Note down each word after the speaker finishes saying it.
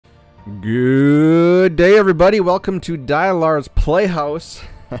Good day, everybody. Welcome to Dialar's Playhouse.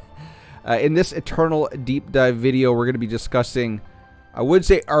 In this Eternal Deep Dive video, we're going to be discussing, I would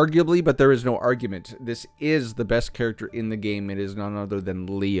say arguably, but there is no argument. This is the best character in the game. It is none other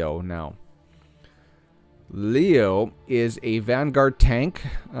than Leo. Now, Leo is a Vanguard tank,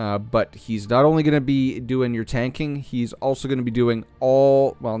 but he's not only going to be doing your tanking, he's also going to be doing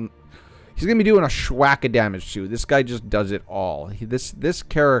he's going to be doing a schwack of damage too. This guy just does it all. This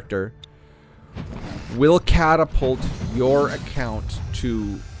character will catapult your account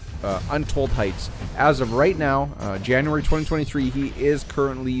to untold heights. As of right now, January 2023, he is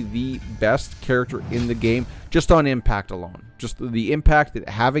currently the best character in the game, just on impact alone. Just the impact that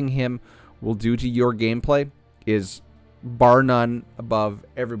having him will do to your gameplay is bar none above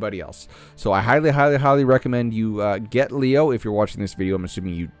everybody else. So I highly recommend you get Leo if you're watching this video. I'm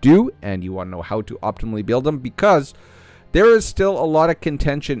assuming you do, and you want to know how to optimally build him, because there is still a lot of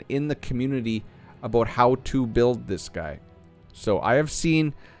contention in the community about how to build this guy. So I have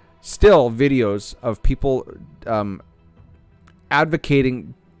seen still videos of people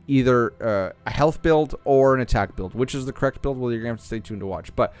advocating either a health build or an attack build. Which is the correct build? Well, you're going to have to stay tuned to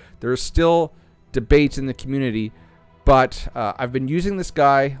watch. But there is still debates in the community. But I've been using this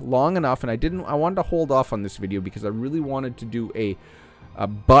guy long enough, and I wanted to hold off on this video because I really wanted to do a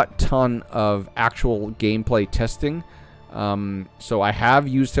butt ton of actual gameplay testing. So I have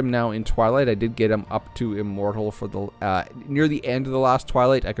used him now in Twilight. I did get him up to Immortal for the near the end of the last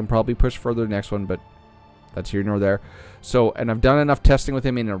Twilight. I can probably push further the next one, but that's here nor there. So, and I've done enough testing with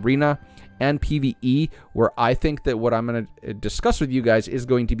him in Arena and PvE, where I think that what I'm going to discuss with you guys is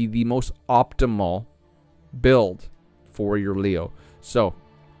going to be the most optimal build for your Leo. So,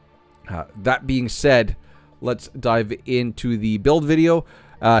 that being said, let's dive into the build video.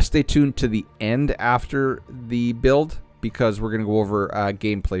 Stay tuned to the end after the build, because we're going to go over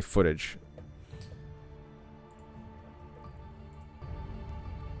gameplay footage.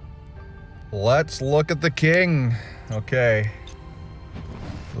 Let's look at the king. Okay.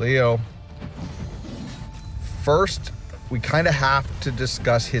 Leo. First, we kind of have to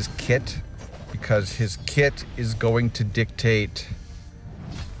discuss his kit, because his kit is going to dictate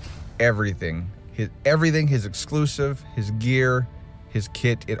everything. His exclusive, his gear, his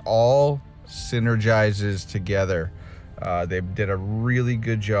kit, it all synergizes together. They did a really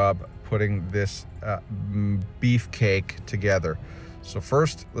good job putting this beefcake together. So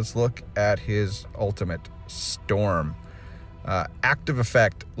first, let's look at his ultimate, Storm. Active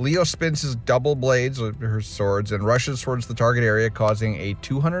effect. Leo spins his double blades, her swords, and rushes towards the target area, causing a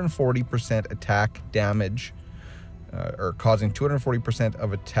 240% attack damage, or causing 240%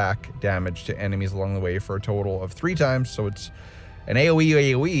 of attack damage to enemies along the way for a total of 3 times. So it's an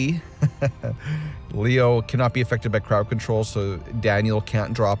AoE. Leo cannot be affected by crowd control, so Daniel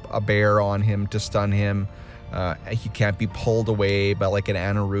can't drop a bear on him to stun him. He can't be pulled away by like an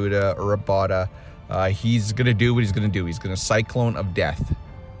Anaruda or a Bada. He's going to do what he's going to do. He's going to Cyclone of Death.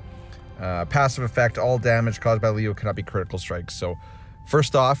 Passive effect, all damage caused by Leo cannot be critical strikes. So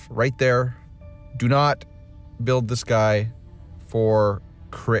first off, right there, do not build this guy for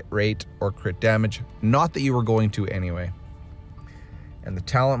crit rate or crit damage. Not that you were going to anyway. And the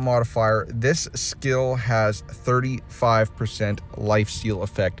talent modifier, this skill has 35% lifesteal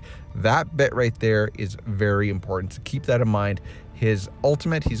effect. That bit right there is very important, so keep that in mind. His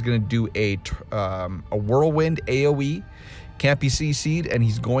ultimate, he's going to do a whirlwind AoE, can't be CC'd, and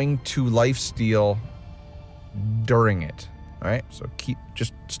he's going to lifesteal during it. All right, so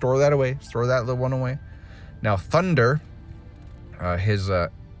just store that away, store that little one away. Now Thunder, his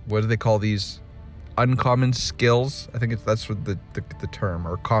what do they call these? Uncommon skills. I think that's what the term,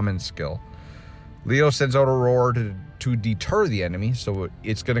 or common skill. Leo sends out a roar to deter the enemy, so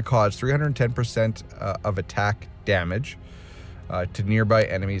it's going to cause 310% of attack damage to nearby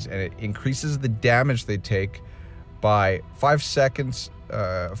enemies, and it increases the damage they take by 5 seconds,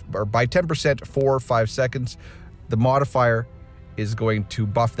 or by 10% for 5 seconds. The modifier is going to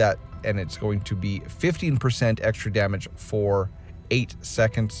buff that, and it's going to be 15% extra damage for 8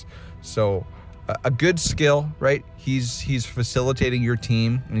 seconds. So a good skill, right? He's facilitating your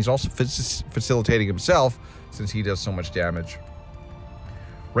team, and he's also facilitating himself, since he does so much damage.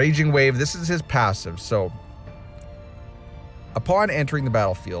 Raging Wave, this is his passive. So upon entering the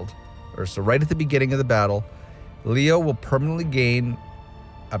battlefield, or so right at the beginning of the battle, Leo will permanently gain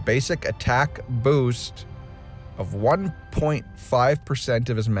a basic attack boost of 1.5%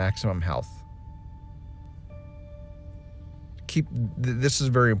 of his maximum health. This is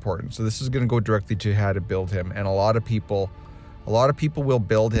very important. So this is going to go directly to how to build him, and a lot of people will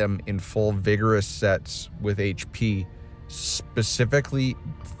build him in full vigorous sets with HP, specifically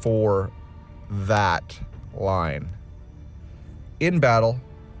for that line. In battle,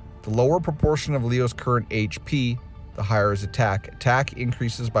 the lower proportion of Leo's current HP, the higher his attack. Attack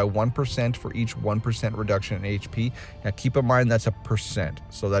increases by 1% for each 1% reduction in HP. Now keep in mind that's a percent.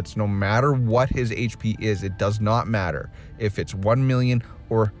 So that's no matter what his HP is, it does not matter if it's 1 million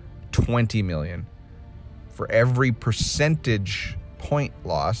or 20 million. For every percentage point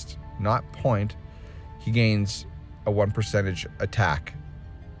lost, not point, he gains a 1% attack,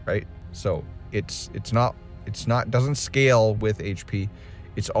 right? So it's not doesn't scale with HP.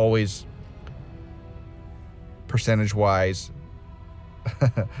 It's always percentage wise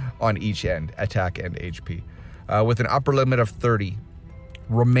on each end, attack and HP, with an upper limit of 30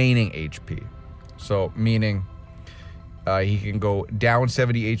 remaining HP. So meaning he can go down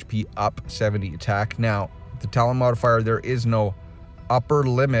 70 HP, up 70 attack. Now the talent modifier, there is no upper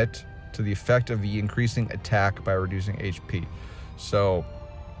limit to the effect of the increasing attack by reducing HP. So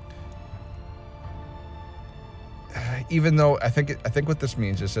even though I think what this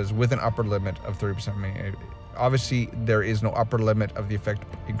means, it says with an upper limit of 30%. Obviously, there is no upper limit of the effect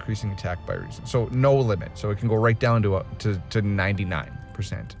increasing attack by reason. So no limit. So it can go right down to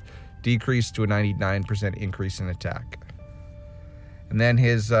 99%. Decrease to a 99% increase in attack. And then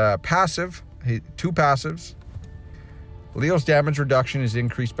his passive, two passives. Leo's damage reduction is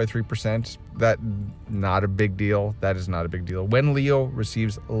increased by 3%. That not a big deal. That is not a big deal. When Leo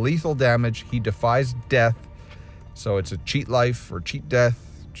receives lethal damage, he defies death. So it's a cheat life or cheat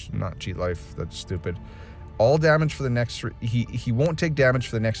death. Not cheat life. That's stupid. All damage for the next... He won't take damage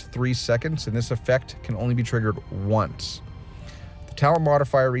for the next 3 seconds, and this effect can only be triggered once. The talent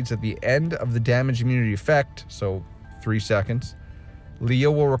modifier reads at the end of the damage immunity effect, so 3 seconds, Leo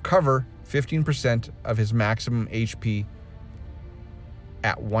will recover 15% of his maximum HP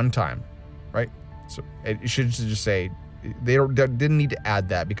at one time, right? So it should just say... They didn't need to add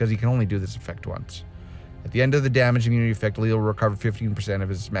that because he can only do this effect once. At the end of the damage immunity effect, Leo will recover 15% of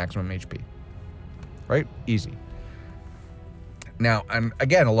his maximum HP. Right? Easy. Now, and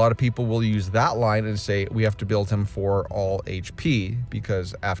again, a lot of people will use that line and say we have to build him for all HP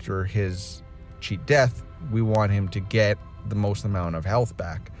because after his cheat death, we want him to get the most amount of health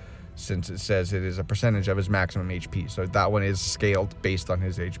back since it says it is a percentage of his maximum HP. So that one is scaled based on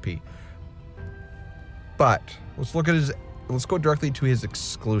his HP. But let's go directly to his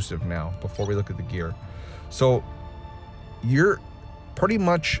exclusive now before we look at the gear. So you're pretty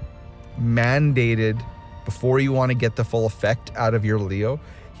much mandated before you want to get the full effect out of your Leo.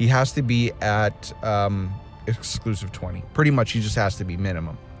 He has to be at exclusive 20. Pretty much he just has to be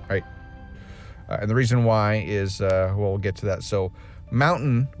minimum, right? And the reason why is, well, we'll get to that. So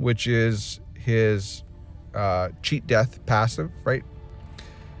Mountain, which is his cheat death passive, right?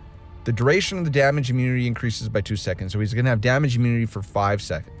 The duration of the damage immunity increases by 2 seconds. So he's going to have damage immunity for 5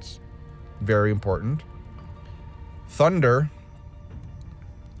 seconds. Very important. Thunder,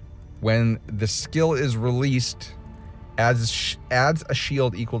 when the skill is released, adds a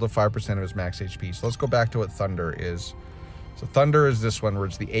shield equal to 5% of his max HP. So let's go back to what Thunder is. So Thunder is this one where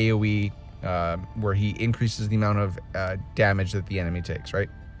it's the AoE, where he increases the amount of damage that the enemy takes, right?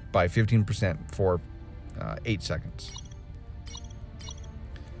 By 15% for 8 seconds.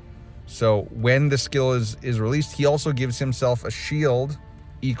 So when the skill is released, he also gives himself a shield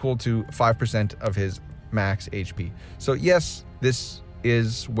equal to 5% of his max HP. So yes, this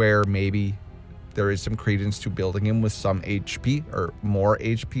is where maybe there is some credence to building him with some HP, or more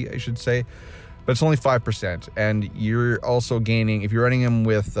HP, I should say, but it's only 5%. And you're also gaining, if you're running him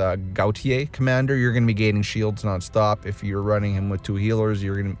with Gautier Commander, you're going to be gaining shields nonstop. If you're running him with 2 healers,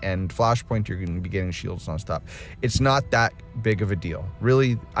 and Flashpoint, you're going to be getting shields nonstop. It's not that big of a deal.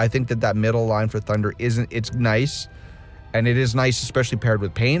 Really, I think that middle line for Thunder it's nice, and it is nice, especially paired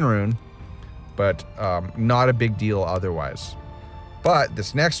with Pain Rune, but not a big deal otherwise. But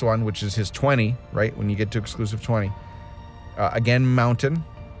this next one, which is his 20, right? When you get to exclusive 20. Again, Mountain.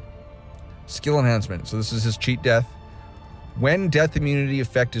 Skill enhancement. So this is his cheat death. When death immunity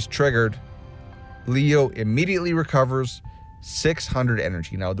effect is triggered, Leo immediately recovers 600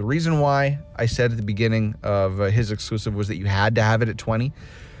 energy. Now, the reason why I said at the beginning of his exclusive was that you had to have it at 20,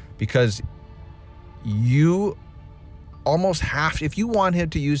 because you almost have to, if you want him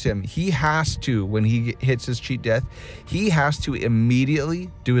to use him, he has to, when he hits his cheat death, he has to immediately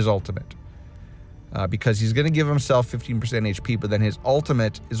do his ultimate. Because he's going to give himself 15% HP, but then his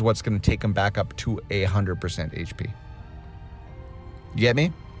ultimate is what's going to take him back up to 100% HP. You get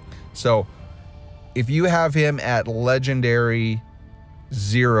me? So if you have him at legendary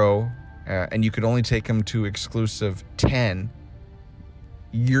 0, and you could only take him to exclusive 10,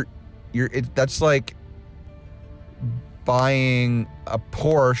 that's like buying a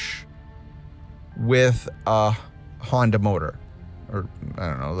Porsche with a Honda motor, or I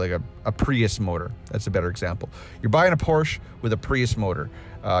don't know, like a Prius motor. That's a better example. You're buying a Porsche with a Prius motor.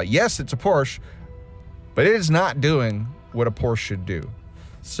 Yes, it's a Porsche, but it is not doing what a Porsche should do.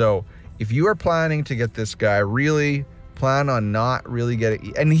 So if you are planning to get this guy, really plan on not really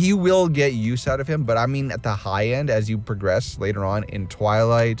getting, and he will get use out of him, but I mean at the high end as you progress later on in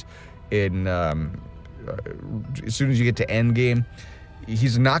Twilight, in as soon as you get to Endgame,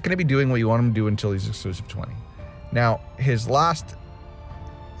 he's not going to be doing what you want him to do until he's exclusive 20. Now, his last,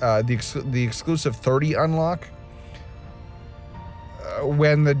 the exclusive 30 unlock,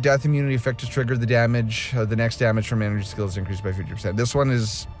 when the death immunity effect is triggered, the damage, the next damage from energy skills is increased by 50%. This one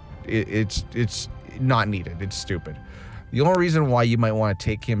is, it's not needed. It's stupid. The only reason why you might want to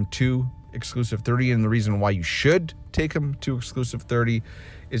take him to exclusive 30, and the reason why you should take him to exclusive 30,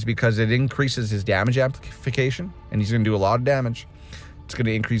 is because it increases his damage amplification, and he's going to do a lot of damage. It's going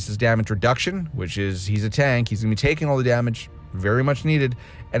to increase his damage reduction, which is, he's a tank. He's going to be taking all the damage, very much needed,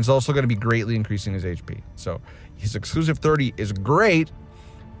 and it's also going to be greatly increasing his HP. So his exclusive 30 is great,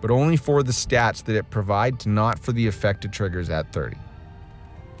 but only for the stats that it provides, not for the effect it triggers at 30.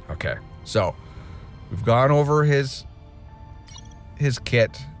 Okay, so we've gone over his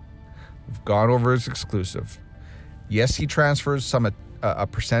kit. We've gone over his exclusive. Yes, he transfers some a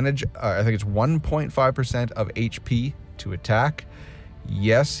percentage, I think it's 1.5% of HP to attack.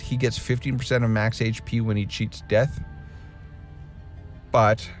 Yes, he gets 15% of max HP when he cheats death.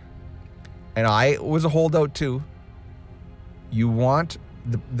 But, and I was a holdout too, you want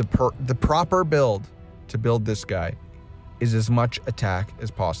the proper build to build this guy is as much attack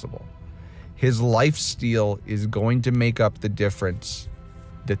as possible. His lifesteal is going to make up the difference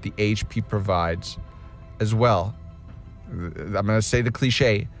that the HP provides as well. I'm going to say the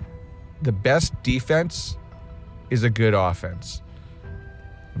cliche, the best defense is a good offense.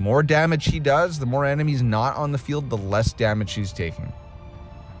 The more damage he does, the more enemies not on the field, the less damage he's taking.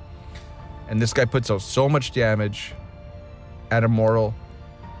 And this guy puts out so much damage at Immortal.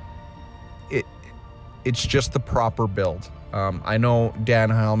 It's just the proper build. I know Dan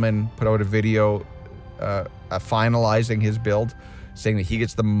Heilman put out a video finalizing his build, saying that he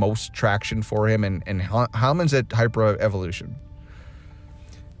gets the most traction for him, and Heilman's at Hyper Evolution.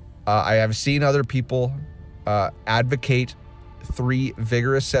 I have seen other people advocate 3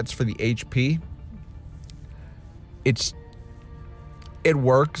 vigorous sets for the HP. It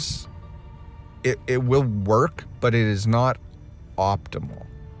works. It will work, but it is not optimal.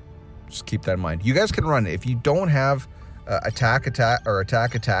 Just keep that in mind. You guys can run, if you don't have attack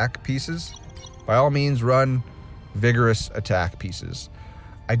pieces, by all means run vigorous attack pieces.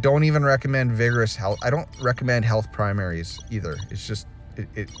 I don't even recommend vigorous health. I don't recommend health primaries either. It's just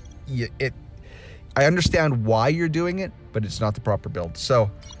I understand why you're doing it, but it's not the proper build.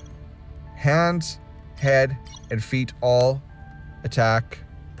 So hands, head, and feet all attack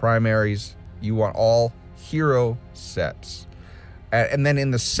primaries. You want all hero sets. And then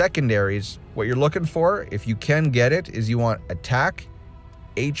in the secondaries, what you're looking for, if you can get it, is you want attack,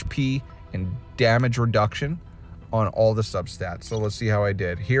 HP, and damage reduction on all the substats. So let's see how I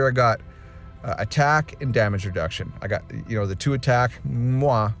did. Here I got attack and damage reduction. I got, the 2 attack,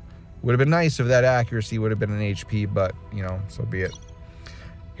 mwah. Would have been nice if that accuracy would have been an HP, but, so be it.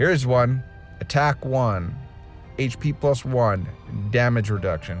 Here's one, attack 1, HP plus 1, damage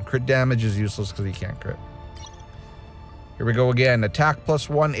reduction. Crit damage is useless because he can't crit. Here we go again. Attack plus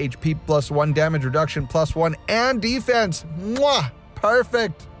 1, HP plus 1, damage reduction plus 1, and defense. Mwah!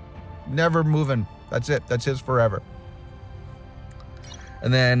 Perfect. Never moving. That's it. That's his forever.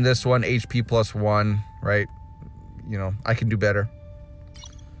 And then this one, HP plus 1, right? I can do better.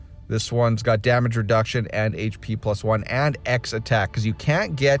 This one's got damage reduction and HP plus 1 and X attack, because you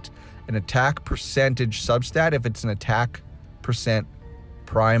can't get an attack percentage substat if it's an attack percent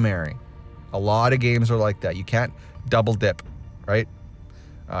primary. A lot of games are like that. You can't double dip, right?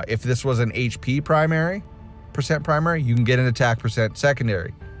 If this was an HP percent primary, you can get an attack percent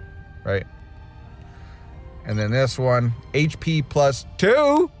secondary, right? And then this one, HP plus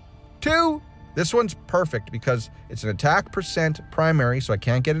 2. This one's perfect because it's an attack percent primary, so I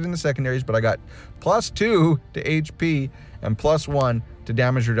can't get it in the secondaries, but I got plus 2 to HP and plus 1 to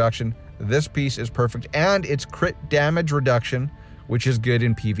damage reduction. This piece is perfect, and it's crit damage reduction, which is good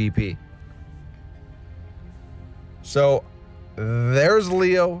in PvP. So there's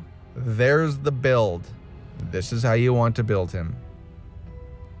Leo, there's the build. This is how you want to build him.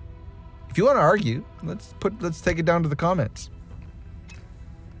 If you want to argue, let's take it down to the comments.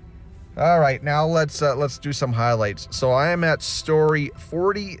 All right, now let's do some highlights. So I am at story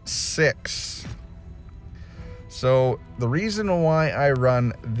 46. So the reason why I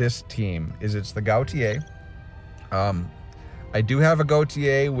run this team is it's the Gautier. I do have a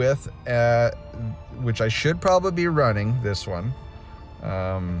Gautier with, which I should probably be running this one.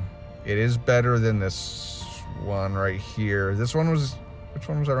 It is better than this one right here. This one was, which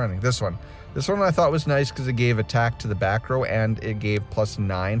one was I running? This one. This one I thought was nice because it gave attack to the back row and it gave plus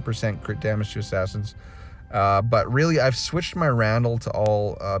 9% crit damage to assassins. But really, I've switched my Randall to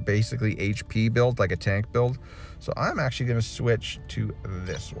all basically HP build, like a tank build. So I'm actually going to switch to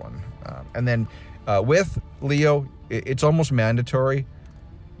this one. And then with Leo, it's almost mandatory.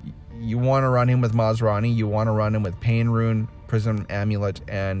 You want to run him with Masrani. You want to run him with Pain Rune, Prism Amulet,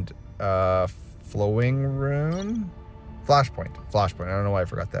 and Flowing Rune? Flashpoint. Flashpoint. I don't know why I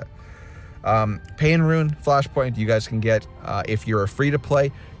forgot that. Pain Rune, Flashpoint, you guys can get if you're a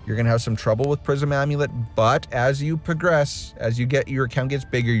free-to-play. You're going to have some trouble with Prism Amulet, but as you progress, as you get your account gets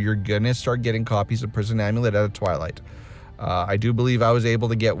bigger, you're going to start getting copies of Prism Amulet out of Twilight. I do believe I was able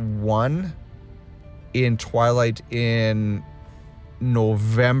to get one in Twilight in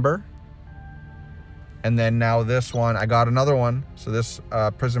November. And then now this one, I got another one. So this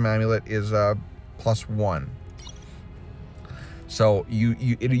Prism Amulet is +1. So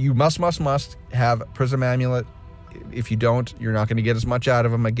you must have Prism Amulet. If you don't, you're not going to get as much out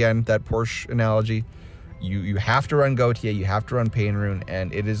of them. Again, that Porsche analogy. You have to run Gautier, you have to run Pain Rune,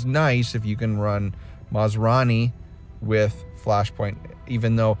 and it is nice if you can run Masrani with Flashpoint.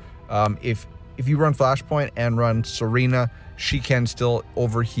 Even though if you run Flashpoint and run Serena, she can still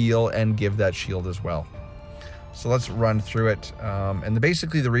overheal and give that shield as well. So let's run through it. And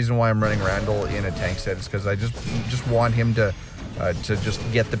basically the reason why I'm running Randall in a tank set is because I just want him to just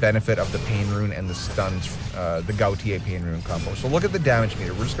get the benefit of the Pain Rune and the stuns, the Gautier Pain Rune combo. So look at the damage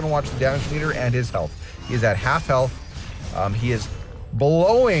meter. We're just going to watch the damage meter and his health. He is at half health. He is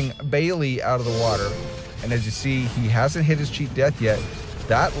blowing Bailey out of the water. And as you see, he hasn't hit his cheat death yet.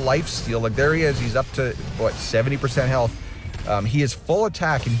 That life steal, like there he is. He's up to, what, 70% health. He is full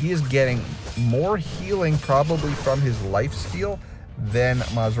attack, and he is getting more healing probably from his life steal than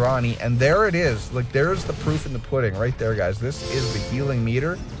Masrani. And there it is. Like, there's the proof in the pudding right there, guys. This is the healing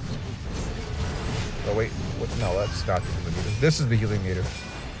meter. Oh, wait. What? No, that's not the healing meter. This is the healing meter.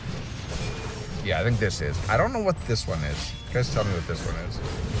 Yeah, I think this is. I don't know what this one is. You guys tell me what this one is.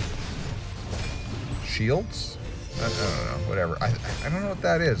 Shields? I don't know. Whatever. I don't know what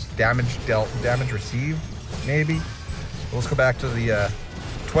that is. Damage dealt. Damage received? Maybe? Let's go back to the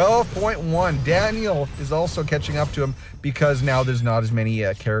 12.1. Daniel is also catching up to him because now there's not as many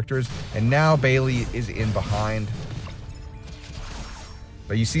characters. And now Bailey is in behind.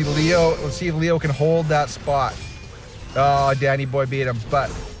 But you see Leo. Let's see if Leo can hold that spot. Oh, Danny boy beat him.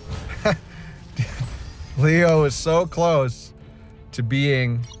 But Leo is so close to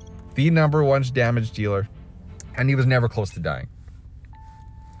being the #1 damage dealer. And he was never close to dying.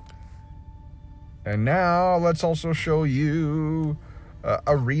 And now let's also show you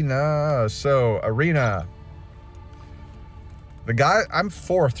Arena. So Arena, the guy, I'm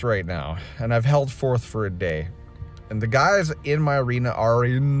 4th right now, and I've held 4th for a day. And the guys in my arena are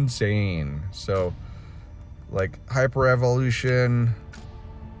insane. So like Hyper Evolution,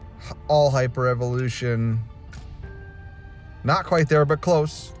 all Hyper Evolution, not quite there, but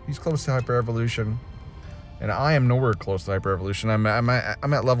close. He's close to Hyper Evolution. And I am nowhere close to Hyper Evolution. I'm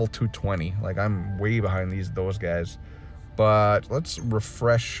at level 220. Like, I'm way behind those guys. But let's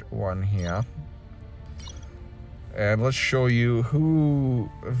refresh one here. And let's show you who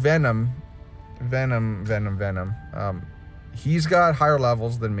Venom. He's got higher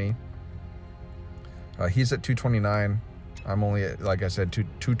levels than me. He's at 229. I'm only at, like I said,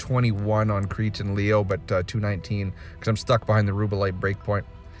 221 on Crete and Leo, but 219 because I'm stuck behind the Rubelite breakpoint.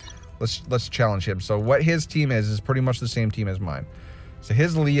 Let's challenge him. So what his team is pretty much the same team as mine. So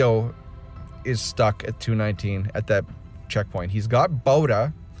his Leo is stuck at 219 at that checkpoint. He's got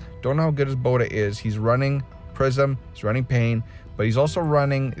Boda. Don't know how good his Boda is. He's running Prism. He's running Pain, but he's also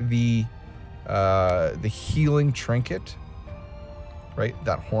running the healing trinket, right?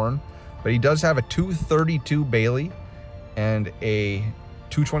 That horn. But he does have a 232 Bailey and a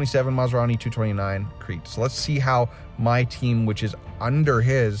 227 Masrani, 229 Crete. So let's see how my team, which is under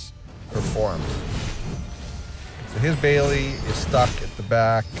his, performs. So his Bailey is stuck at the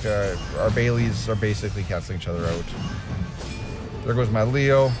back. Our Baileys are basically canceling each other out. There goes my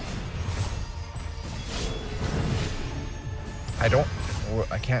Leo. I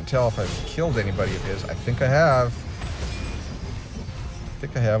can't tell if I've killed anybody of his. I think I have. I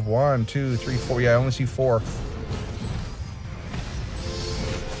think I have 1, 2, 3, 4. Yeah, I only see 4.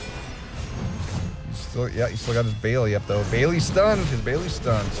 He still got his Bailey up though. Bailey's stunned. His Bailey's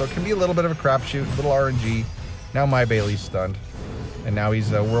stunned. So it can be a little bit of a crapshoot, a little RNG. Now my Bailey's stunned. And now he's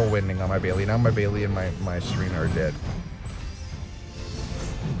whirlwinding on my Bailey. Now my Bailey and my Serena are dead.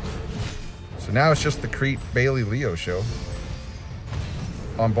 So now it's just the Crete Bailey Leo show.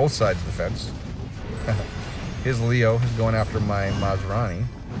 On both sides of the fence. His Leo is going after my Maserati.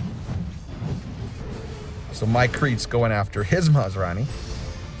 So my Crete's going after his Maserati.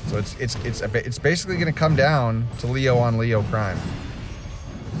 So it's basically going to come down to Leo on Leo crime.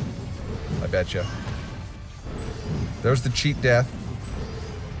 I betcha. There's the cheat death.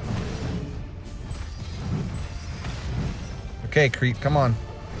 Okay, Crete, come on.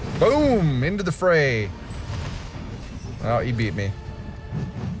 Boom! Into the fray. Oh, he beat me.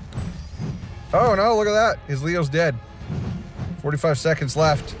 Oh no, look at that. His Leo's dead. 45 seconds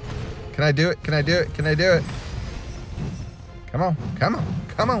left. Can I do it? Can I do it? Can I do it? Come on, come on,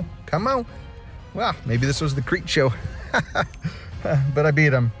 come on, come on. Well, maybe this was the Crete show. But I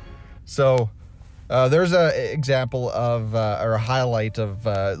beat him. So, there's an example of, or a highlight of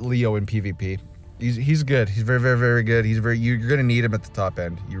Leo in PvP. He's good. He's very, very, very good. He's very. You're gonna need him at the top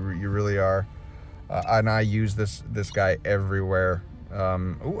end. You really are. And I use this guy everywhere.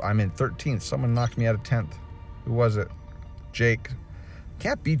 Oh, I'm in 13th. Someone knocked me out of 10th. Who was it? Jake.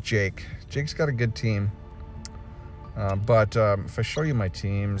 Can't beat Jake. Jake's got a good team. But if I show you my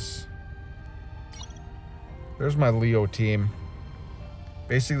teams, there's my Leo team.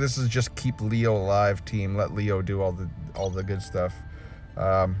 Basically, this is just keep Leo alive team. Let Leo do all the good stuff.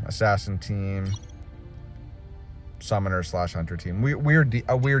 Assassin team. Summoner / hunter team.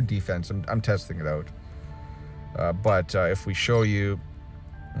 A weird defense. I'm testing it out. But if we show you,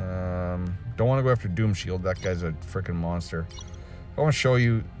 don't want to go after Doom Shield. That guy's a freaking monster. I want to show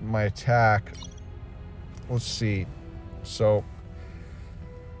you my attack. Let's see. So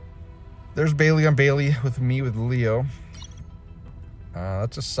there's Bailey on Bailey with me with Leo.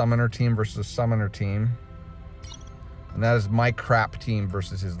 That's a summoner team versus a summoner team. And that is my crap team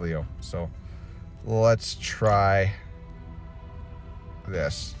versus his Leo. So let's try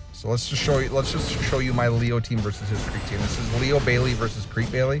this. So let's just show you my Leo team versus his Crete team. This is Leo Bailey versus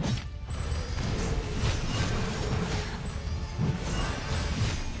Crete Bailey.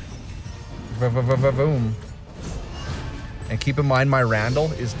 Boom. And keep in mind my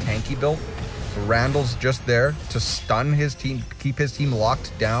Randall is tanky built. So Randall's just there to stun his team, keep his team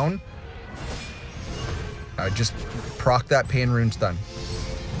locked down. Just proc that pain rune stun.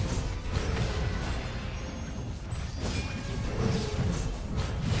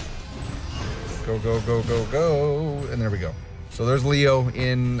 Go, go, go, go, go. And there we go. So there's Leo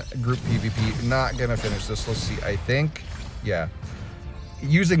in group PvP. Not gonna finish this. Let's see. I think, yeah.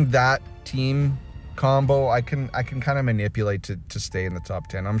 Using that team combo, I can kind of manipulate to stay in the top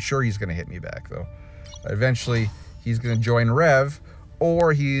 10. I'm sure he's gonna hit me back though. Eventually, he's gonna join Rev,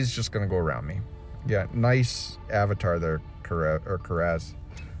 or he's just gonna go around me. Yeah, nice avatar there, Karaz.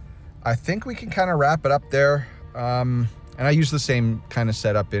 I think we can kind of wrap it up there. And I use the same kind of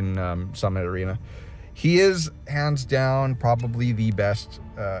setup in Summit Arena. He is hands down probably the best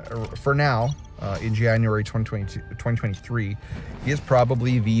for now in January 2023. He is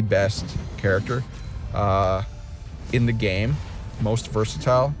probably the best character in the game, most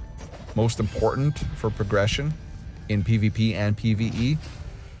versatile, most important for progression in PvP and PvE.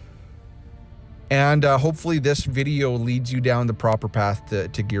 And hopefully this video leads you down the proper path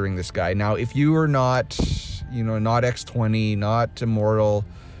to gearing this guy. Now, if you are not, you know, not X20, not Immortal,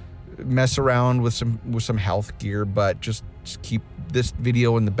 mess around with some health gear, but just keep this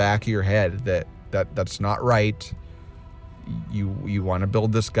video in the back of your head that's not right. You want to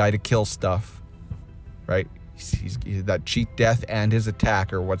build this guy to kill stuff, right? He's that cheat death and his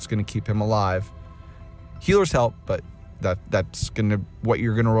attack are what's going to keep him alive. Healers help, but that's what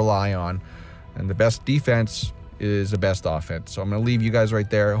you're gonna rely on. And the best defense is the best offense. So I'm gonna leave you guys right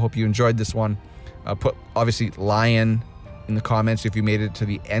there. I hope you enjoyed this one. Put obviously Lion in the comments if you made it to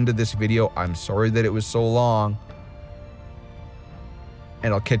the end of this video. I'm sorry that it was so long.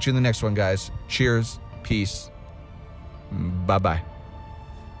 And I'll catch you in the next one, guys. Cheers, peace, bye-bye.